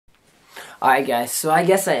Alright guys, so I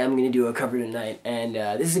guess I am going to do a cover tonight, and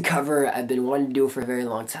this is a cover I've been wanting to do for a very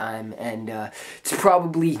long time, and it's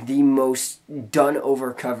probably the most done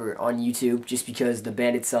over cover on YouTube, just because the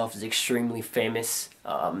band itself is extremely famous.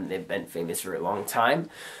 They've been famous for a long time,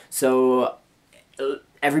 so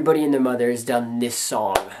everybody and their mother has done this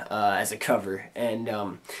song as a cover, and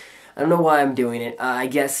I don't know why I'm doing it. I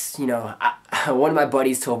guess, you know, one of my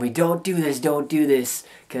buddies told me, don't do this,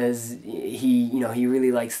 because he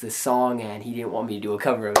really likes this song and he didn't want me to do a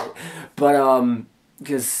cover of it. But,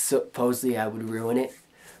 because supposedly I would ruin it.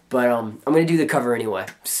 But, I'm going to do the cover anyway.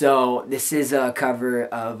 So, this is a cover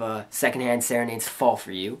of Secondhand Serenade's Fall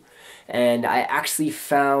For You. And I actually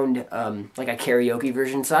found, like a karaoke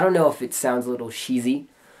version, so I don't know if it sounds a little cheesy.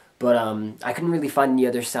 But I couldn't really find any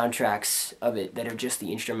other soundtracks of it that are just the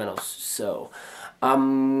instrumentals. So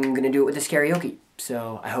I'm going to do it with this karaoke.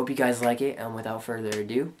 So I hope you guys like it. And without further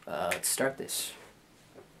ado, let's start this.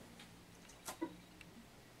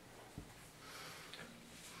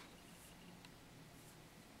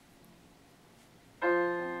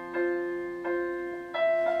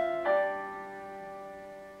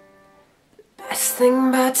 Best thing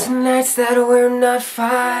about tonight's that we're not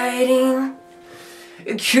fighting.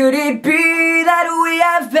 Could it be that we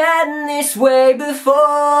have been this way before?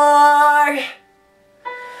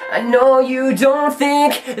 I know you don't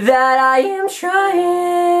think that I am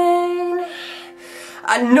trying.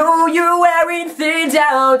 I know you're wearing thin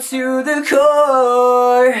down to the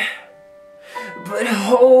core. But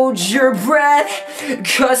hold your breath,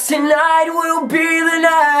 'cause tonight will be the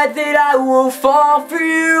night that I will fall for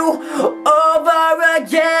you over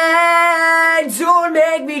again. Don't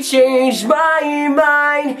make me change my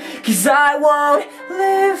mind, 'cause I won't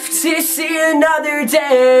live to see another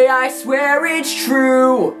day. I swear it's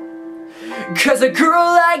true, 'cause a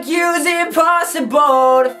girl like you's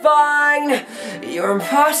impossible to find. You're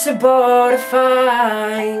impossible to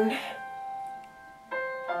find.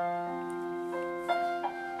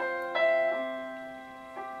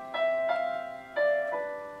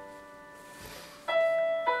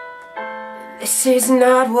 This is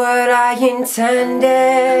not what I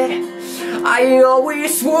intended. I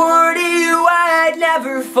always swore to you I'd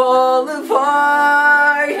never fall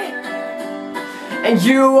apart. And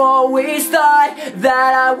you always thought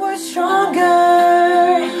that I was stronger.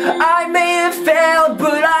 I may have failed,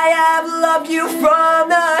 but I have loved you from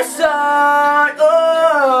the start.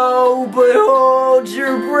 Oh, but hold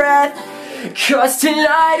your breath, 'cause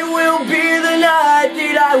tonight will be the night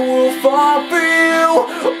that I will fall for you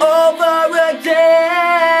over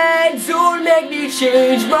again. Don't make me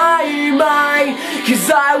change my mind,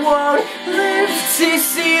 'cause I won't live to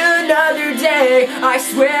see another day. I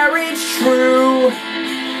swear it's true,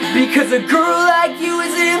 because a girl like you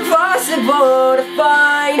is impossible to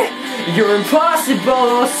find. You're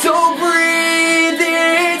impossible, so breathe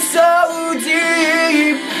in so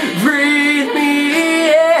deep. Breathe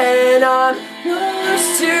me in, I'm yours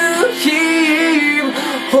to keep.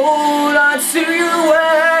 Hold on to your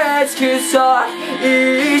words, 'cause talk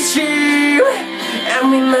is cheap.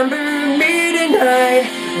 And remember me tonight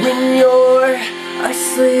when you're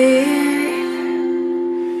asleep,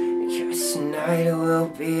 'cause tonight will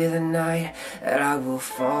be the night that I will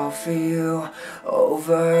fall for you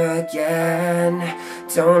over again.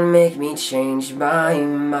 Don't make me change my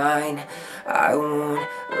mind. I won't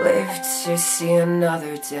live to see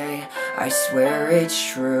another day. I swear it's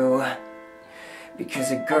true, because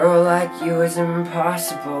a girl like you is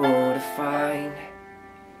impossible to find.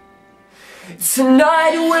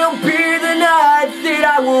 Tonight will be the night that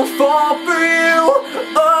I will fall for you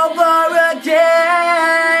over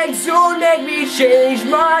again. Don't make me change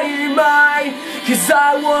my mind, 'cause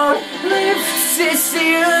I won't live to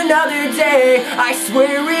see another day. I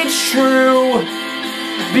swear it's true,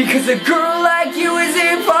 because a girl like you is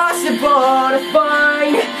impossible to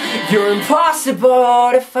find. You're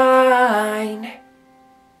impossible to find.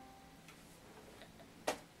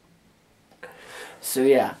 So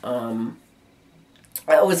yeah,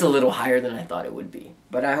 that was a little higher than I thought it would be,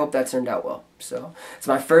 but I hope that turned out well. So it's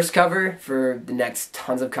my first cover for the next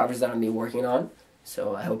tons of covers that I'm going to be working on.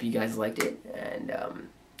 So I hope you guys liked it, and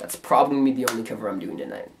that's probably the only cover I'm doing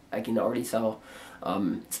tonight. I can already tell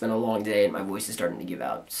it's been a long day and my voice is starting to give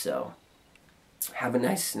out. So have a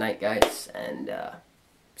nice night, guys, and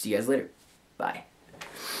see you guys later. Bye.